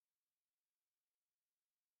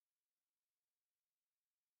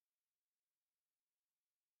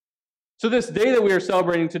So this day that we are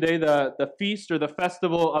celebrating today, the feast or the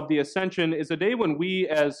festival of the Ascension, is a day when we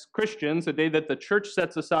as Christians, a day that the church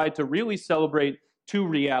sets aside to really celebrate two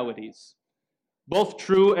realities, both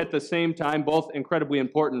true at the same time, both incredibly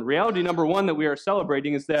important. Reality number one that we are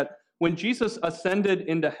celebrating is that when Jesus ascended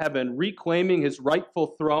into heaven, reclaiming his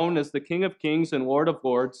rightful throne as the King of Kings and Lord of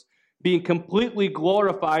Lords, being completely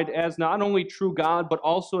glorified as not only true God, but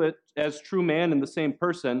also as true man in the same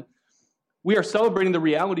person, we are celebrating the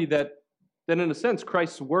reality that in a sense,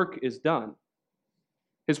 Christ's work is done.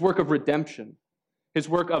 His work of redemption, his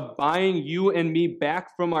work of buying you and me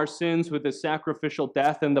back from our sins with his sacrificial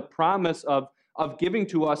death and the promise of giving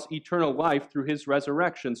to us eternal life through his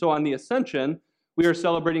resurrection. So on the Ascension, we are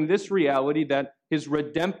celebrating this reality that his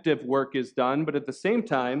redemptive work is done, but at the same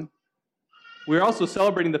time, we are also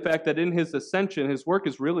celebrating the fact that in his ascension, his work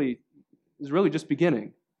is really just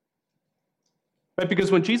beginning. Right?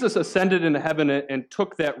 Because when Jesus ascended into heaven and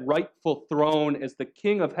took that rightful throne as the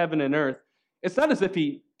King of heaven and earth, it's not as if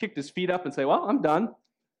he kicked his feet up and said, well, I'm done.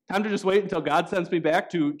 Time to just wait until God sends me back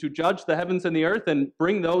to judge the heavens and the earth and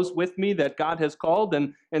bring those with me that God has called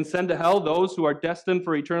and send to hell those who are destined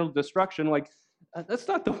for eternal destruction. Like, that's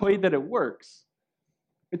not the way that it works.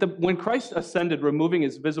 When Christ ascended, removing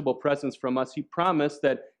his visible presence from us, he promised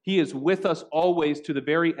that he is with us always to the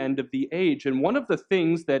very end of the age. And one of the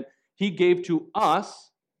things that he gave to us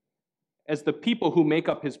as the people who make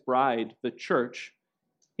up his bride, the church,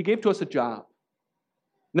 he gave to us a job.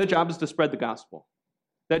 And that job is to spread the gospel.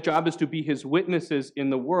 That job is to be his witnesses in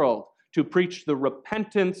the world, to preach the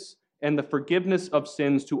repentance and the forgiveness of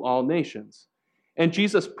sins to all nations. And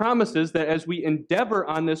Jesus promises that as we endeavor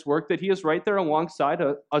on this work, that he is right there alongside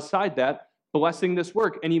that, blessing this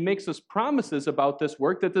work. And he makes us promises about this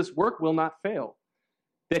work, that this work will not fail.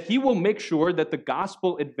 That he will make sure that the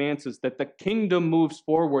gospel advances, that the kingdom moves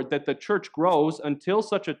forward, that the church grows until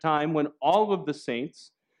such a time when all of the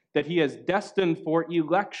saints that he has destined for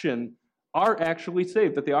election are actually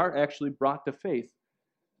saved, that they are actually brought to faith.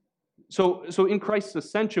 So in Christ's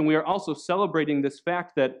ascension, we are also celebrating this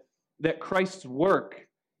fact that Christ's work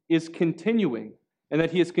is continuing and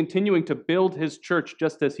that he is continuing to build his church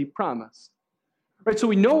just as he promised. Right, so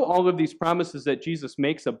we know all of these promises that Jesus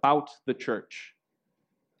makes about the church.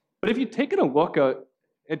 But if you've taken a look at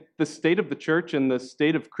the state of the church and the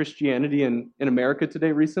state of Christianity in America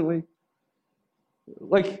today recently,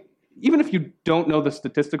 like, even if you don't know the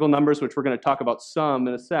statistical numbers, which we're going to talk about some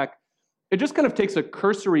in a sec, it just kind of takes a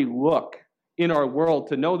cursory look in our world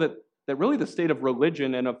to know that really the state of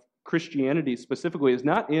religion and of Christianity specifically is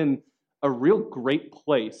not in a real great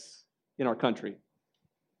place in our country.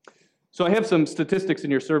 So I have some statistics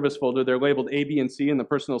in your service folder. They're labeled A, B, and C in the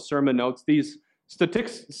personal sermon notes. These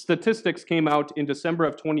statistics came out in December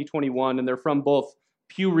of 2021, and they're from both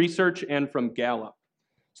Pew Research and from Gallup.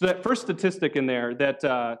 So that first statistic in there, that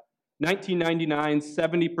 1999,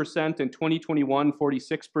 70%, and 2021,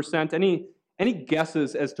 46%, any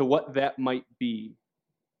guesses as to what that might be?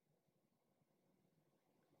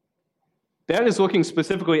 That is looking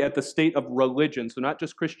specifically at the state of religion, so not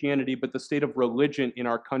just Christianity, but the state of religion in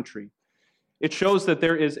our country. It shows that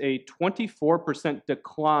there is a 24%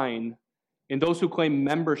 decline in those who claim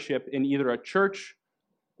membership in either a church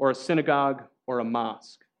or a synagogue or a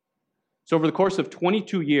mosque. So over the course of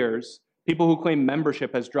 22 years, people who claim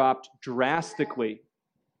membership has dropped drastically.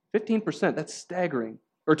 15%, that's staggering.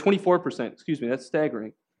 Or 24%, that's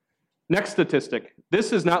staggering. Next statistic.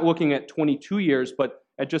 This is not looking at 22 years, but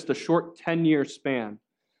at just a short 10-year span.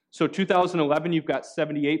 So 2011, you've got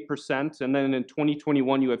 78%, and then in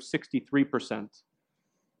 2021, you have 63%.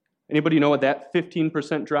 Anybody know what that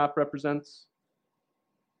 15% drop represents?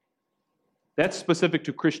 That's specific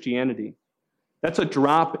to Christianity. That's a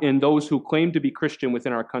drop in those who claim to be Christian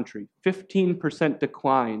within our country. 15%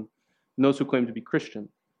 decline in those who claim to be Christian.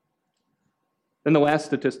 Then the last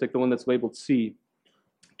statistic, the one that's labeled C,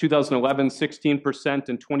 2011, 16%,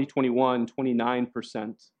 and 2021,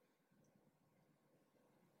 29%.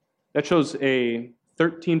 That shows a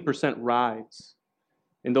 13% rise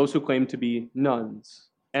in those who claim to be nuns.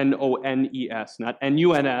 N-O-N-E-S, not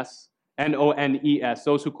N-U-N-S, N-O-N-E-S,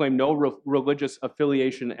 those who claim no religious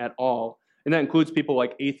affiliation at all. And that includes people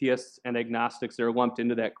like atheists and agnostics that are lumped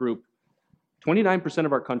into that group. 29%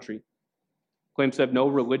 of our country claims to have no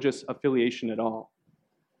religious affiliation at all.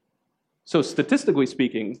 So statistically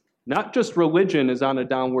speaking, not just religion is on a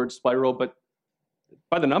downward spiral, but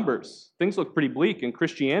by the numbers, things look pretty bleak, and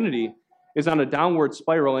Christianity is on a downward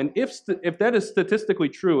spiral. And if that is statistically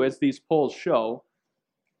true, as these polls show,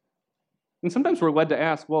 and sometimes we're led to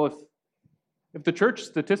ask, well, if the church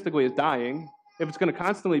statistically is dying, if it's going to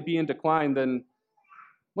constantly be in decline, then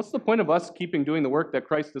What's the point of us keeping doing the work that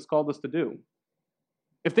Christ has called us to do?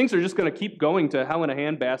 If things are just going to keep going to hell in a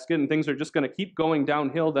handbasket and things are just going to keep going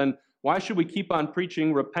downhill, then why should we keep on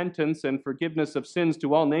preaching repentance and forgiveness of sins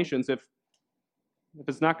to all nations if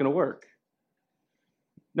it's not going to work?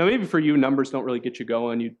 Now, maybe for you, numbers don't really get you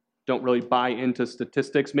going. You don't really buy into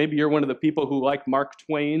statistics. Maybe you're one of the people who, like Mark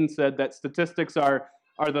Twain, said that statistics are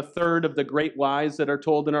the third of the great lies that are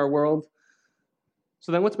told in our world.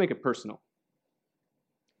 So then let's make it personal.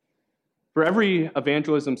 For every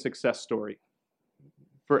evangelism success story,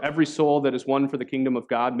 for every soul that is won for the kingdom of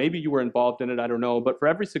God, maybe you were involved in it, I don't know, but for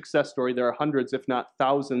every success story, there are hundreds, if not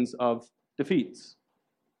thousands, of defeats,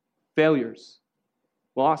 failures,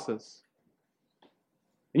 losses.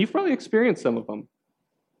 And you've probably experienced some of them.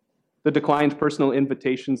 The declined personal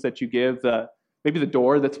invitations that you give, maybe the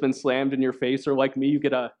door that's been slammed in your face, or like me, you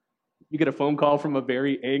get a phone call from a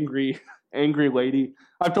very angry lady.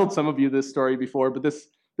 I've told some of you this story before, but this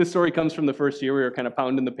story comes from the first year we were kind of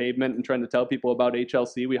pounding the pavement and trying to tell people about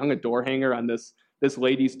HLC. We hung a door hanger on this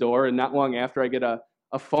lady's door, and not long after I get a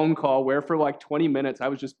phone call where for like 20 minutes I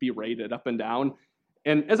was just berated up and down.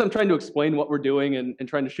 And as I'm trying to explain what we're doing and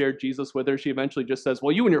trying to share Jesus with her, she eventually just says,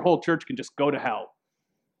 well, you and your whole church can just go to hell.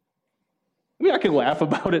 I mean, I can laugh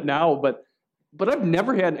about it now, but I've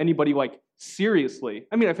never had anybody like seriously.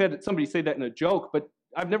 I mean, I've had somebody say that in a joke, but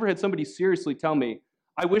I've never had somebody seriously tell me,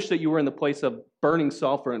 I wish that you were in the place of burning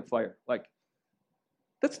sulfur and fire. Like,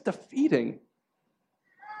 that's defeating.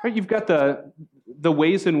 Right? You've got the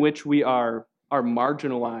ways in which we are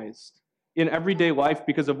marginalized in everyday life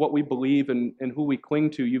because of what we believe and who we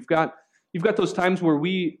cling to. You've got those times where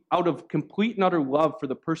we, out of complete and utter love for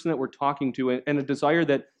the person that we're talking to and a desire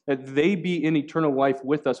that they be in eternal life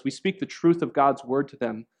with us, we speak the truth of God's word to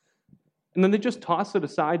them. And then they just toss it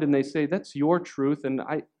aside and they say, that's your truth, and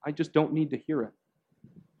I just don't need to hear it.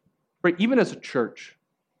 Right? Even as a church,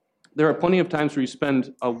 there are plenty of times where you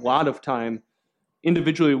spend a lot of time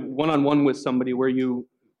individually, one-on-one with somebody where you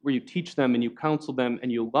teach them and you counsel them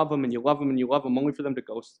and you love them and you love them and you love them, only for them to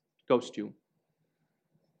ghost you.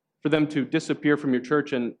 For them to disappear from your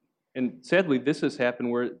church, and sadly this has happened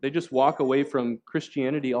where they just walk away from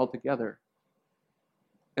Christianity altogether.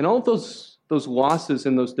 And all of those losses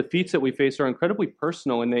and those defeats that we face are incredibly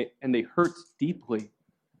personal, and they hurt deeply.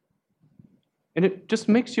 And it just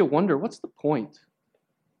makes you wonder, what's the point?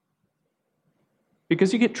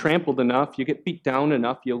 Because you get trampled enough, you get beat down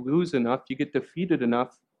enough, you lose enough, you get defeated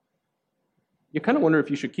enough, you kind of wonder if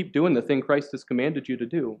you should keep doing the thing Christ has commanded you to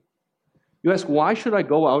do. You ask, why should I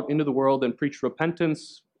go out into the world and preach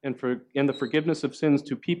repentance and the forgiveness of sins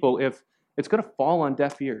to people if it's going to fall on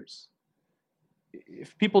deaf ears?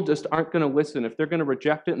 If people just aren't going to listen, if they're going to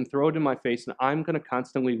reject it and throw it in my face, and I'm going to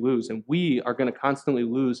constantly lose, and we are going to constantly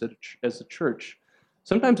lose as a church.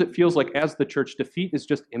 Sometimes it feels like as the church, defeat is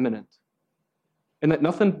just imminent, and that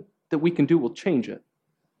nothing that we can do will change it.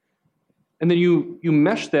 And then you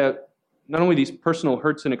mesh that, not only these personal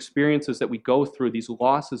hurts and experiences that we go through, these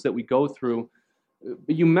losses that we go through,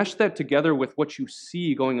 but you mesh that together with what you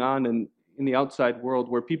see going on in the outside world,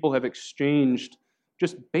 where people have exchanged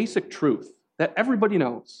just basic truth that everybody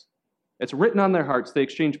knows. It's written on their hearts. They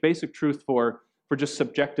exchange basic truth for just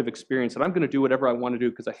subjective experience. And I'm going to do whatever I want to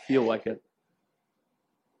do because I feel like it.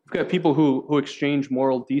 You've got people who exchange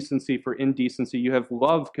moral decency for indecency. You have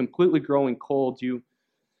love completely growing cold. You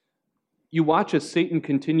watch as Satan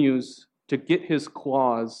continues to get his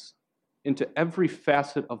claws into every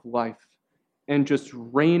facet of life and just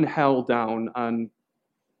rain hell down on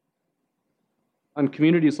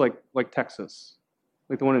communities like Texas.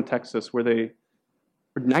 Like the one in Texas where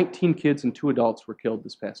 19 kids and 2 adults were killed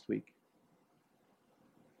this past week.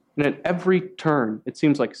 And at every turn, it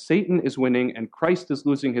seems like Satan is winning and Christ is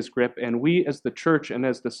losing his grip, and we as the church and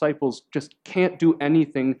as disciples just can't do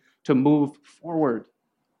anything to move forward.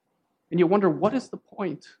 And you wonder, what is the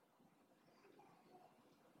point?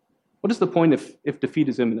 What is the point if defeat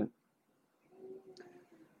is imminent?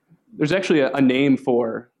 There's actually a name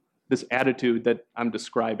for this attitude that I'm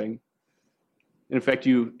describing. In fact,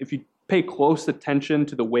 if you pay close attention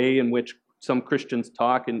to the way in which some Christians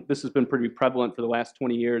talk, and this has been pretty prevalent for the last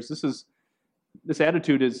 20 years, this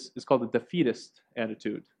attitude is called a defeatist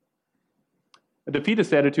attitude. A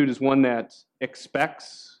defeatist attitude is one that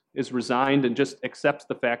expects, is resigned, and just accepts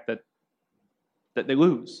the fact that they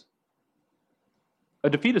lose. A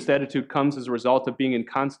defeatist attitude comes as a result of being in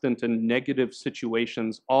constant and negative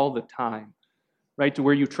situations all the time. Right, to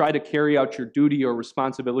where you try to carry out your duty or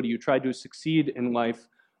responsibility, you try to succeed in life,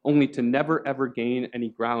 only to never, ever gain any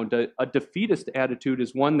ground. A defeatist attitude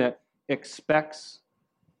is one that expects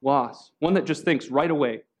loss, one that just thinks right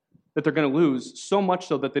away, that they're going to lose, so much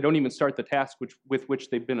so that they don't even start the task with which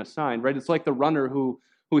they've been assigned, right? It's like the runner who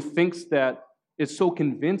thinks that, is so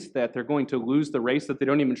convinced that they're going to lose the race that they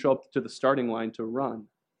don't even show up to the starting line to run.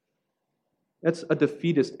 That's a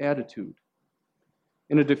defeatist attitude.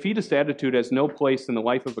 And a defeatist attitude has no place in the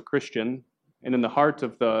life of a Christian and in the heart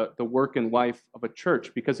of the work and life of a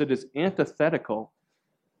church, because it is antithetical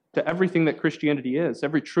to everything that Christianity is,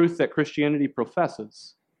 every truth that Christianity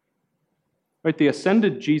professes. Right? The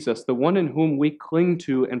ascended Jesus, the one in whom we cling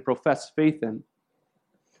to and profess faith in,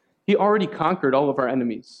 he already conquered all of our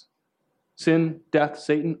enemies. Sin, death,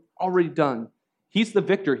 Satan, already done. He's the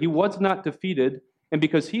victor. He was not defeated, and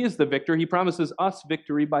because he is the victor, he promises us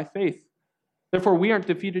victory by faith. Therefore, we aren't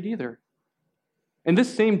defeated either. And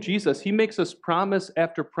this same Jesus, he makes us promise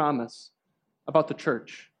after promise about the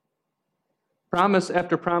church. Promise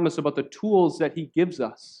after promise about the tools that he gives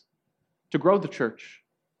us to grow the church.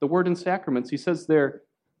 The word and sacraments, he says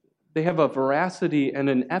they have a veracity and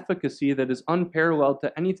an efficacy that is unparalleled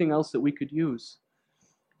to anything else that we could use.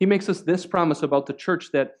 He makes us this promise about the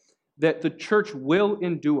church, that the church will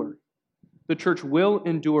endure. The church will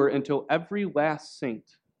endure until every last saint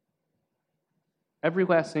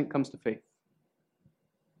comes to faith.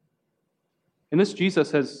 And this Jesus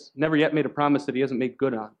has never yet made a promise that he hasn't made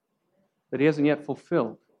good on, that he hasn't yet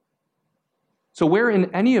fulfilled. So where in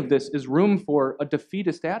any of this is room for a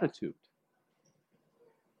defeatist attitude?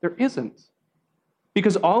 There isn't.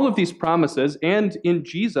 Because all of these promises, and in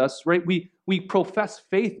Jesus, right, we profess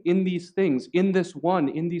faith in these things, in this one,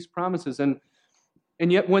 in these promises. And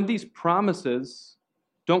yet when these promises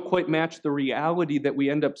don't quite match the reality that we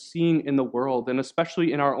end up seeing in the world, and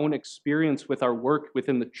especially in our own experience with our work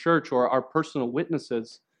within the church or our personal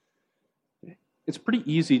witnesses, it's pretty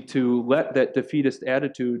easy to let that defeatist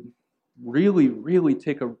attitude really, really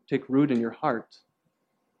take root in your heart.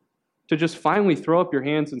 To just finally throw up your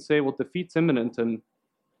hands and say, well, defeat's imminent, and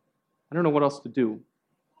I don't know what else to do.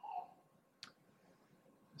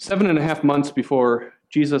 7.5 months before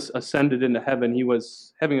Jesus ascended into heaven, he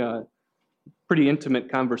was having a pretty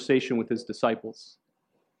intimate conversation with his disciples.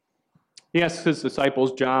 He asks his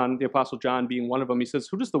disciples, John, the Apostle John being one of them, he says,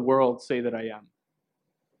 who does the world say that I am?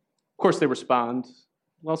 Of course they respond,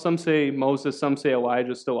 well, some say Moses, some say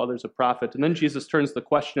Elijah, still others a prophet. And then Jesus turns the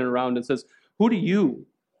question around and says, who do you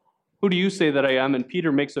say that I am? And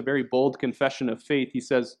Peter makes a very bold confession of faith. He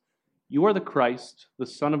says, you are the Christ, the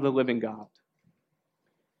Son of the living God.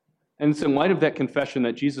 And it's in light of that confession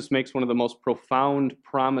that Jesus makes one of the most profound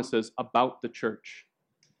promises about the church.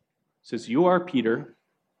 He says, you are Peter,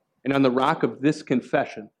 and on the rock of this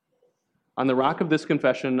confession,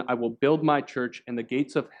 I will build my church, and the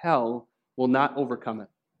gates of hell will not overcome it.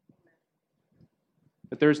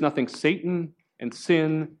 That there is nothing Satan and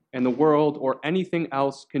sin and the world or anything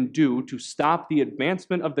else can do to stop the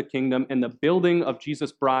advancement of the kingdom and the building of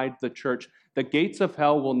Jesus' bride, the church. The gates of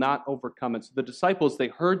hell will not overcome it. So the disciples, they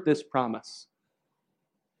heard this promise.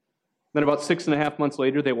 Then about 6.5 months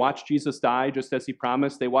later, they watch Jesus die just as he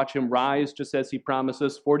promised. They watch him rise just as he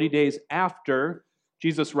promises. 40 days after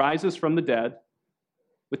Jesus rises from the dead,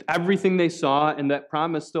 with everything they saw and that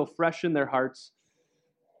promise still fresh in their hearts,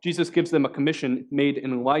 Jesus gives them a commission made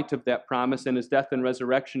in light of that promise and his death and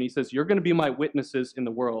resurrection. He says, you're going to be my witnesses in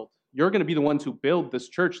the world. You're going to be the ones who build this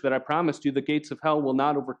church that I promised you the gates of hell will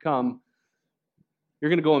not overcome. You're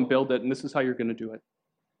going to go and build it, and this is how you're going to do it.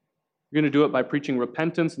 You're going to do it by preaching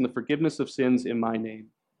repentance and the forgiveness of sins in my name.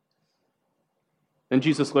 Then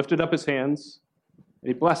Jesus lifted up his hands, and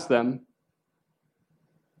he blessed them,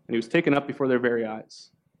 and he was taken up before their very eyes.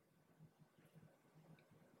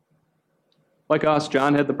 Like us,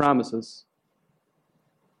 John had the promises.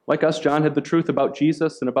 Like us, John had the truth about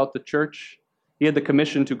Jesus and about the church. He had the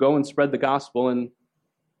commission to go and spread the gospel, and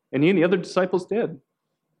he and the other disciples did.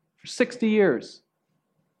 For 60 years.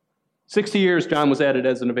 60 years, John was at it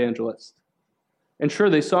as an evangelist. And sure,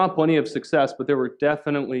 they saw plenty of success, but there were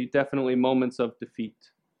definitely moments of defeat.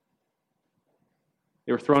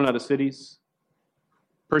 They were thrown out of cities,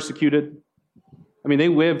 persecuted. I mean, they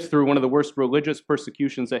lived through one of the worst religious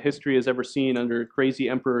persecutions that history has ever seen under crazy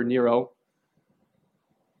Emperor Nero.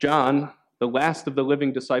 John, the last of the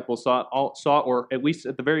living disciples, saw, or at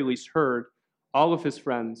the very least heard, about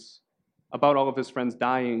all of his friends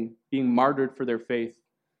dying, being martyred for their faith,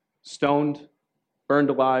 stoned,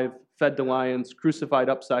 burned alive, fed to lions, crucified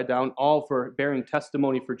upside down, all for bearing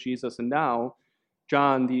testimony for Jesus. And now,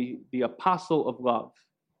 John, the apostle of love,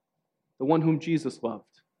 the one whom Jesus loved,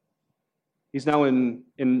 he's now in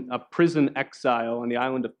a prison exile on the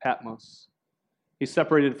island of Patmos. He's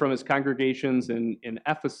separated from his congregations in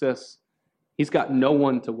Ephesus. He's got no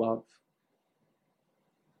one to love.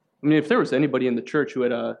 I mean, if there was anybody in the church who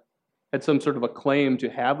had a had some sort of a claim to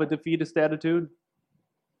have a defeatist attitude.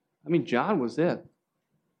 I mean, John was it.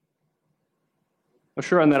 I'm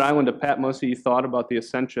sure on that island of Patmos, he thought about the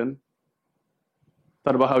ascension,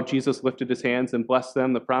 thought about how Jesus lifted his hands and blessed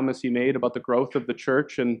them, the promise he made about the growth of the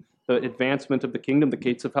church and the advancement of the kingdom. The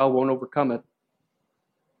gates of hell won't overcome it.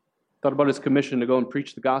 Thought about his commission to go and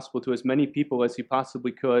preach the gospel to as many people as he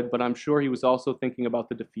possibly could, but I'm sure he was also thinking about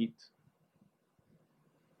the defeat,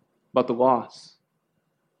 about the loss,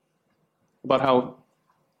 about how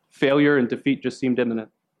failure and defeat just seemed imminent.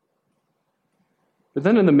 But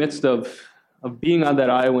then in the midst of being on that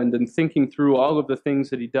island and thinking through all of the things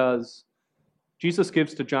that he does, Jesus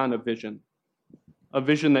gives to John a vision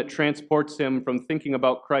that transports him from thinking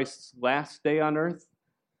about Christ's last day on earth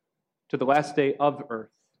to the last day of earth,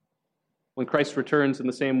 when Christ returns in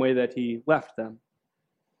the same way that he left them.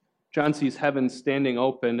 John sees heaven standing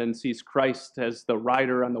open and sees Christ as the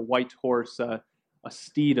rider on the white horse, a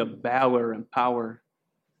steed of valor and power.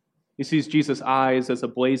 He sees Jesus' eyes as a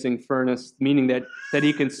blazing furnace, meaning that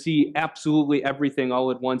he can see absolutely everything all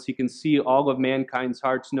at once. He can see all of mankind's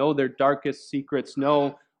hearts, know their darkest secrets,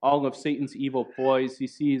 know all of Satan's evil ploys. He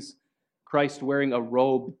sees Christ wearing a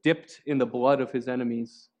robe dipped in the blood of his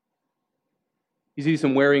enemies. He sees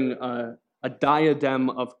him wearing a diadem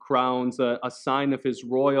of crowns, a sign of his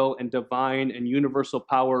royal and divine and universal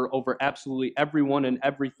power over absolutely everyone and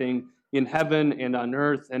everything in heaven and on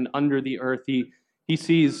earth and under the earth. He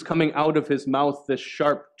sees coming out of his mouth this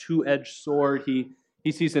sharp two-edged sword.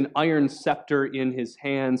 He sees an iron scepter in his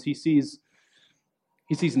hands. He sees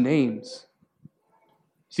names.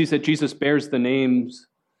 He sees that Jesus bears the names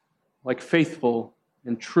like faithful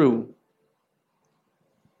and true.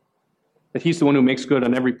 That he's the one who makes good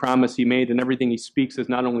on every promise he made, and everything he speaks is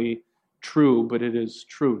not only true, but it is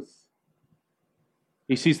truth.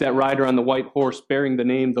 He sees that rider on the white horse bearing the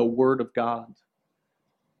name, the Word of God.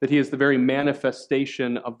 That he is the very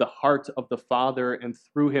manifestation of the heart of the Father, and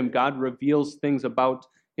through him, God reveals things about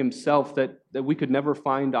himself that we could never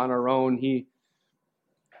find on our own. He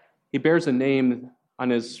bears a name on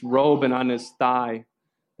his robe and on his thigh,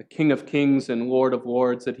 the King of Kings and Lord of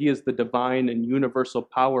Lords, that he is the divine and universal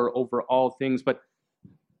power over all things. But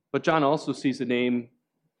John also sees a name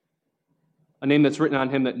that's written on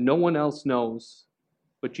him that no one else knows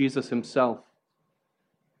but Jesus himself.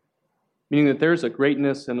 Meaning that there's a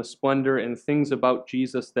greatness and a splendor and things about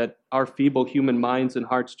Jesus that our feeble human minds and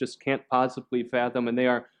hearts just can't possibly fathom, and they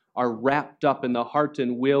are wrapped up in the heart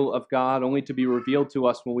and will of God, only to be revealed to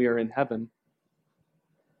us when we are in heaven.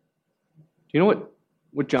 Do you know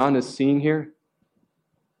what John is seeing here?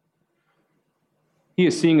 He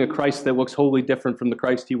is seeing a Christ that looks wholly different from the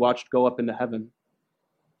Christ he watched go up into heaven.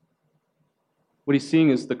 What he's seeing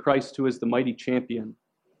is the Christ who is the mighty champion,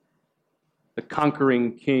 the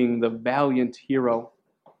conquering king, the valiant hero.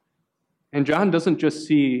 And John doesn't just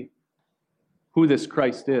see who this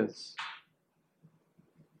Christ is.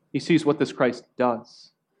 He sees what this Christ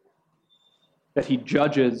does. That he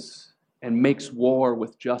judges and makes war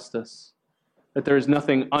with justice. That there is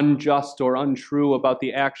nothing unjust or untrue about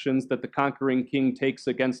the actions that the conquering king takes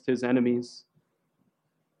against his enemies.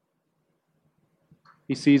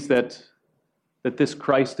 He sees that this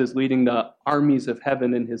Christ is leading the armies of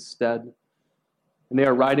heaven in his stead. And they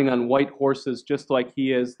are riding on white horses just like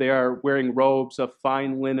he is. They are wearing robes of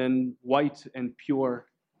fine linen, white and pure.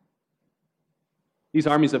 These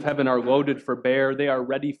armies of heaven are loaded for bear. They are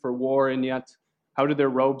ready for war, and yet, how do their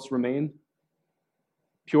robes remain?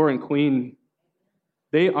 Pure and clean.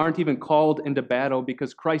 They aren't even called into battle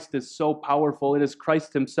because Christ is so powerful. It is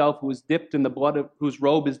Christ himself whose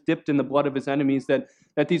robe is dipped in the blood of his enemies, that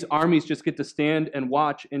these armies just get to stand and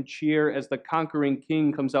watch and cheer as the conquering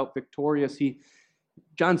king comes out victorious.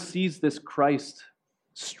 John sees this Christ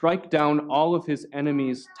strike down all of his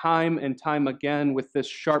enemies time and time again with this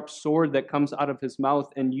sharp sword that comes out of his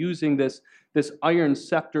mouth, and using this iron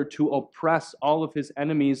scepter to oppress all of his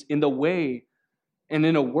enemies in the way and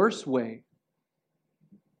in a worse way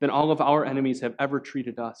than all of our enemies have ever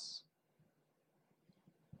treated us.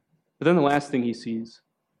 But then the last thing he sees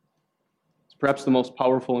is perhaps the most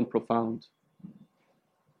powerful and profound.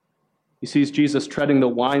 He sees Jesus treading the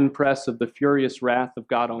winepress of the furious wrath of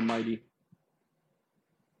God Almighty.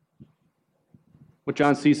 What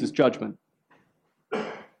John sees is judgment.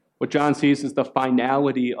 What John sees is the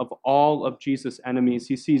finality of all of Jesus' enemies.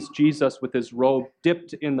 He sees Jesus with his robe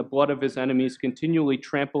dipped in the blood of his enemies, continually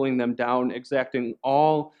trampling them down, exacting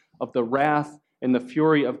all of the wrath and the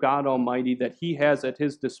fury of God Almighty that he has at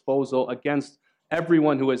his disposal against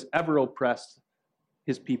everyone who has ever oppressed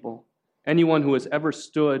his people. Anyone who has ever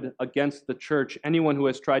stood against the church, anyone who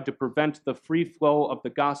has tried to prevent the free flow of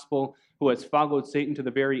the gospel, who has followed Satan to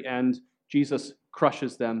the very end, Jesus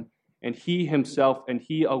crushes them, and he himself and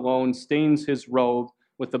he alone stains his robe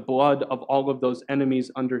with the blood of all of those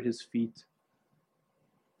enemies under his feet.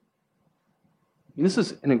 And this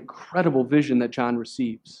is an incredible vision that John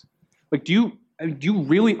receives. Like, do you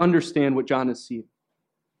really understand what John is seeing?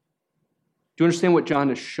 Do you understand what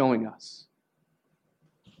John is showing us?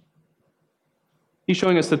 He's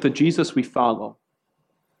showing us that the Jesus we follow,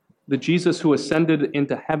 the Jesus who ascended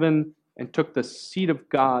into heaven and took the seat of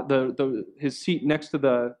God, his seat next to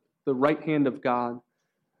the right hand of God,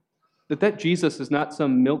 that Jesus is not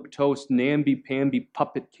some milquetoast, namby-pamby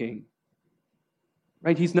puppet king.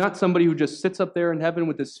 Right? He's not somebody who just sits up there in heaven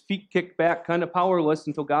with his feet kicked back, kind of powerless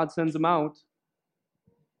until God sends him out.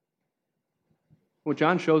 What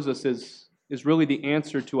John shows us is really the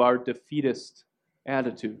answer to our defeatist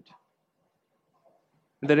attitude.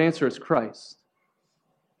 And that answer is Christ.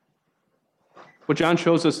 What John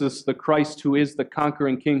shows us is the Christ who is the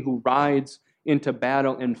conquering king who rides into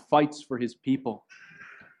battle and fights for his people.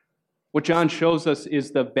 What John shows us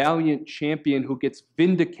is the valiant champion who gets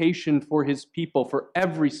vindication for his people, for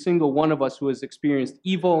every single one of us who has experienced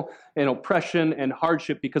evil and oppression and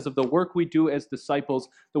hardship because of the work we do as disciples,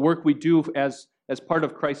 the work we do as part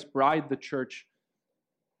of Christ's bride, the church.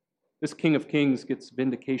 This King of Kings gets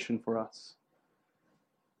vindication for us.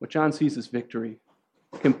 What John sees is victory,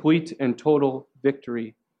 complete and total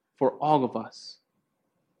victory for all of us.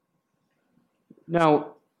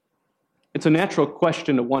 Now, it's a natural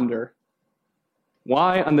question to wonder,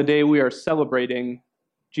 why on the day we are celebrating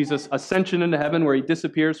Jesus' ascension into heaven, where he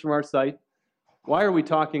disappears from our sight, why are we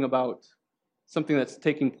talking about something that's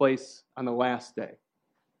taking place on the last day?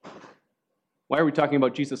 Why are we talking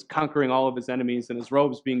about Jesus conquering all of his enemies and his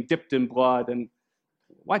robes being dipped in blood? And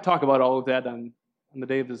why talk about all of that on the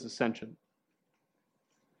day of his ascension?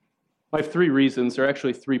 I have three reasons. There are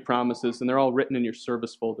actually three promises, and they're all written in your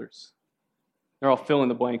service folders. They're all fill in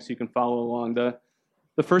the blanks so you can follow along.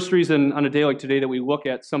 The first reason on a day like today that we look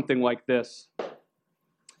at something like this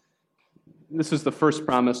is the first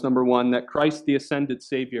promise, number one, that Christ, the ascended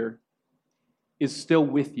Savior, is still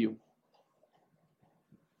with you.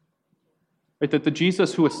 Right? That the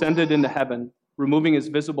Jesus who ascended into heaven, removing his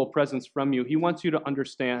visible presence from you, he wants you to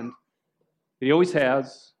understand that he always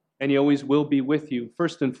has and he always will be with you,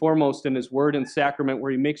 first and foremost in his word and sacrament,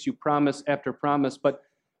 where he makes you promise after promise, but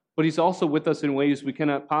he's also with us in ways we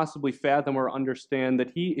cannot possibly fathom or understand,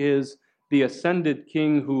 that he is the ascended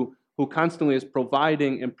king who constantly is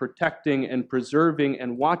providing and protecting and preserving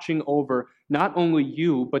and watching over not only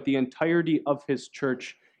you, but the entirety of his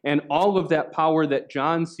church. And all of that power that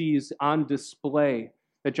John sees on display,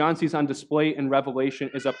 in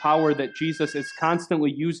Revelation, is a power that Jesus is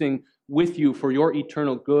constantly using with you for your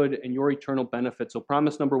eternal good and your eternal benefit. So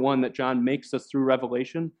promise number one that John makes us through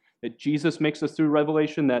Revelation, that Jesus makes us through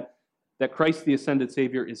Revelation, that Christ the ascended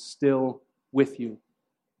Savior is still with you.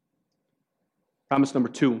 Promise number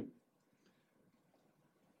two,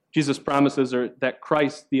 Jesus' promises are that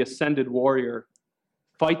Christ the ascended warrior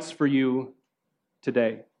fights for you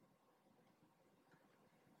today.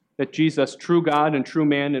 That Jesus, true God and true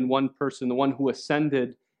man in one person, the one who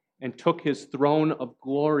ascended and took his throne of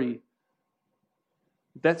glory,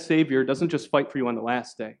 that Savior doesn't just fight for you on the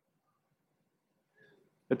last day.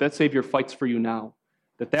 That Savior fights for you now.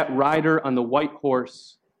 That rider on the white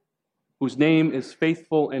horse, whose name is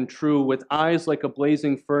faithful and true, with eyes like a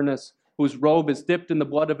blazing furnace, whose robe is dipped in the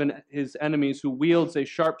blood of his enemies, who wields a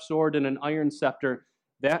sharp sword and an iron scepter,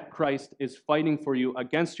 that Christ is fighting for you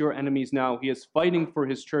against your enemies now. He is fighting for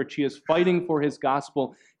his church. He is fighting for his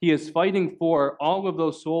gospel. He is fighting for all of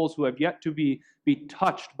those souls who have yet to be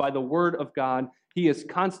touched by the word of God. He is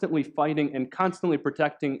constantly fighting and constantly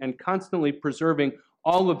protecting and constantly preserving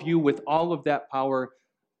all of you with all of that power.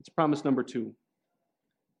 It's promise number two,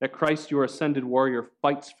 that Christ, your ascended warrior,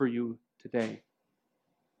 fights for you today.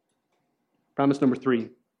 Promise number three,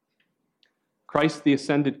 Christ, the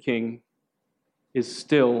ascended King, is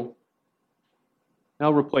still, and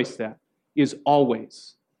I'll replace that, is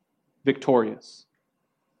always victorious.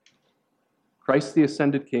 Christ, the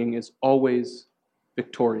ascended King, is always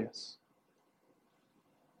victorious.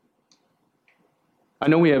 I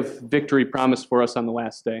know we have victory promised for us on the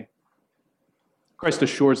last day. Christ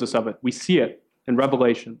assures us of it. We see it in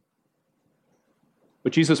Revelation.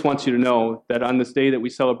 But Jesus wants you to know that on this day that we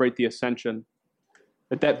celebrate the ascension,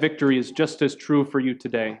 that victory is just as true for you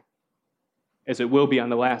today as it will be on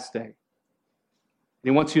the last day. And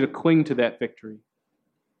he wants you to cling to that victory.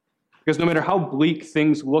 Because no matter how bleak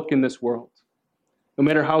things look in this world, No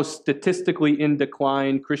matter how statistically in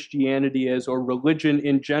decline Christianity is, or religion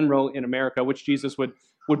in general in America, which Jesus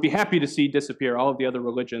would be happy to see disappear, all of the other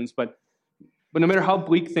religions, but no matter how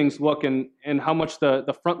bleak things look and how much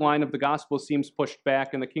the front line of the gospel seems pushed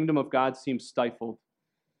back and the kingdom of God seems stifled,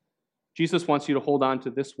 Jesus wants you to hold on to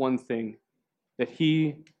this one thing, that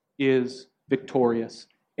he is victorious,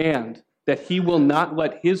 and that he will not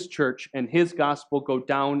let his church and his gospel go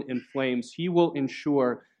down in flames. He will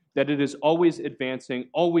ensure that it is always advancing,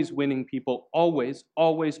 always winning people, always,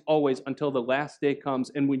 always, always, until the last day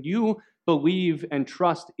comes. And when you believe and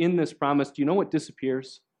trust in this promise, do you know what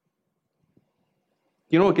disappears?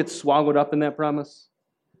 Do you know what gets swallowed up in that promise?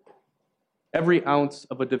 Every ounce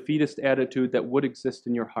of a defeatist attitude that would exist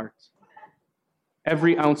in your heart.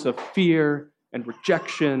 Every ounce of fear and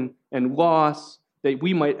rejection and loss that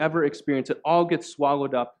we might ever experience, it all gets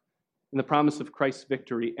swallowed up in the promise of Christ's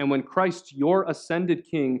victory. And when Christ, your ascended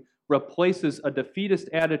King, replaces a defeatist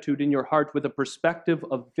attitude in your heart with a perspective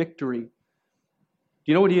of victory, do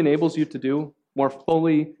you know what he enables you to do more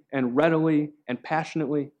fully and readily and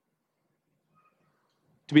passionately?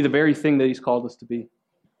 To be the very thing that he's called us to be.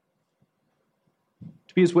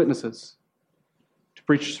 To be his witnesses. To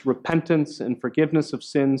preach repentance and forgiveness of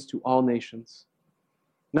sins to all nations.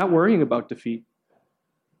 Not worrying about defeat.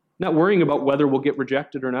 Not worrying about whether we'll get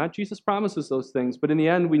rejected or not. Jesus promises those things, but in the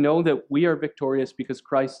end, we know that we are victorious because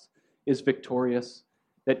Christ is victorious.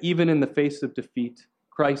 That even in the face of defeat,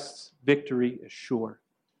 Christ's victory is sure.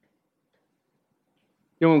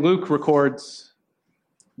 You know, when Luke records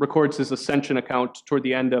his ascension account toward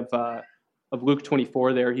the end of Luke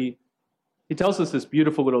 24 there, he tells us this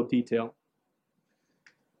beautiful little detail.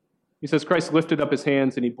 He says, Christ lifted up his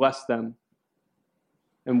hands and he blessed them.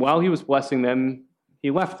 And while he was blessing them, he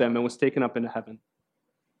left them and was taken up into heaven.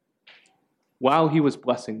 While he was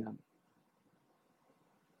blessing them.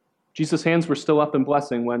 Jesus' hands were still up in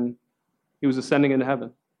blessing when he was ascending into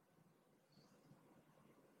heaven.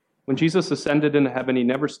 When Jesus ascended into heaven, he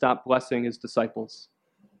never stopped blessing his disciples.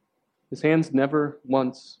 His hands never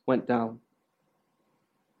once went down.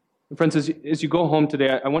 And friends, as you go home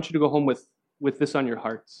today, I want you to go home with this on your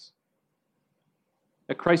hearts.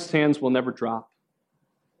 That Christ's hands will never drop.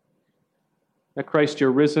 That Christ,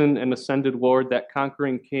 your risen and ascended Lord, that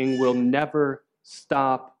conquering King, will never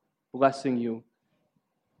stop blessing you.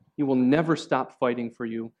 He will never stop fighting for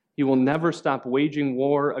you. He will never stop waging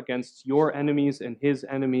war against your enemies and his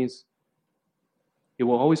enemies. He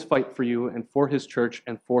will always fight for you and for his church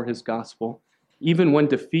and for his gospel. Even when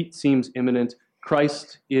defeat seems imminent,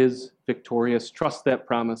 Christ is victorious. Trust that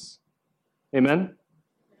promise. Amen?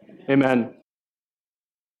 Amen.